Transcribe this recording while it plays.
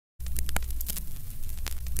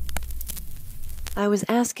I was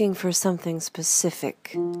asking for something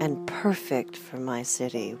specific and perfect for my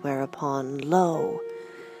city, whereupon, lo,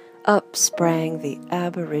 up sprang the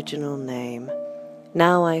aboriginal name.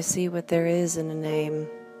 Now I see what there is in a name.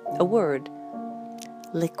 A word.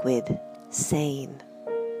 Liquid, sane,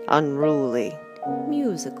 unruly,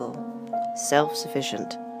 musical,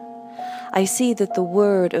 self-sufficient. I see that the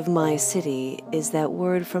word of my city is that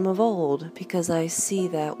word from of old, because I see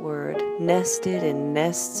that word nested in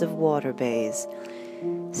nests of water bays.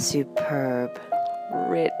 Superb,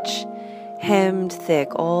 rich, hemmed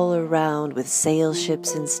thick all around with sail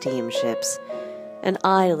ships and steamships. An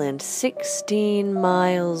island 16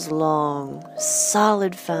 miles long,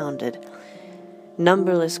 solid founded.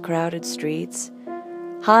 Numberless crowded streets,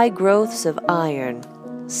 high growths of iron,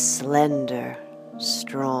 slender,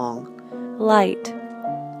 strong, light,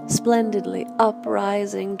 splendidly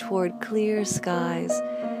uprising toward clear skies,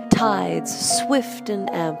 tides swift and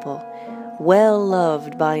ample, well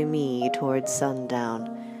loved by me toward sundown,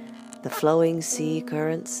 the flowing sea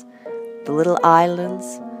currents, the little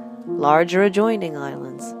islands, larger adjoining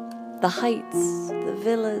islands, the heights, the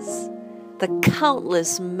villas, the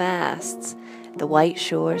countless masts, the white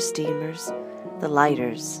shore steamers, the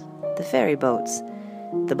lighters, the ferry boats,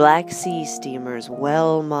 the Black Sea steamers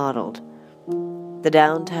well modeled, the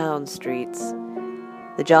downtown streets,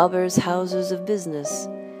 the jobbers' houses of business,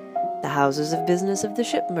 the houses of business of the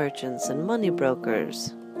ship merchants and money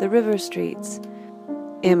brokers, the river streets,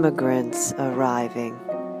 immigrants arriving,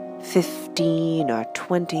 15 or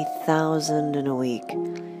 20,000 in a week,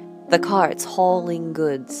 the carts hauling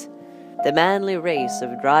goods, the manly race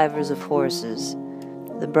of drivers of horses,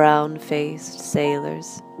 the brown-faced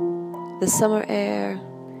sailors, the summer air,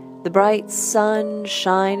 the bright sun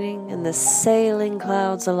shining and the sailing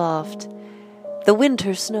clouds aloft, the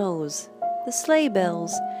winter snows, the sleigh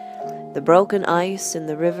bells, the broken ice in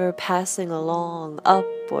the river passing along, up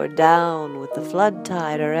or down with the flood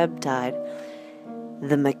tide or ebb tide,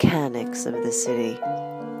 the mechanics of the city,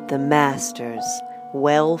 the masters,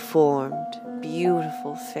 well-formed,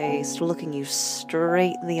 beautiful-faced, looking you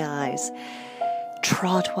straight in the eyes,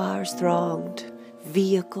 trottoirs thronged,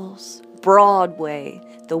 vehicles, Broadway,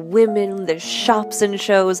 the women, the shops and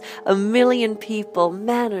shows, a million people,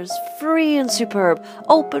 manners free and superb,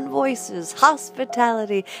 open voices,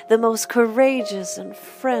 hospitality, the most courageous and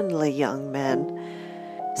friendly young men.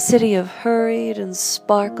 City of hurried and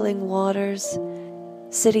sparkling waters,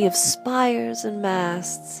 city of spires and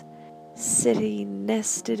masts, city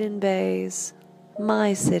nested in bays,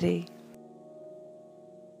 my city.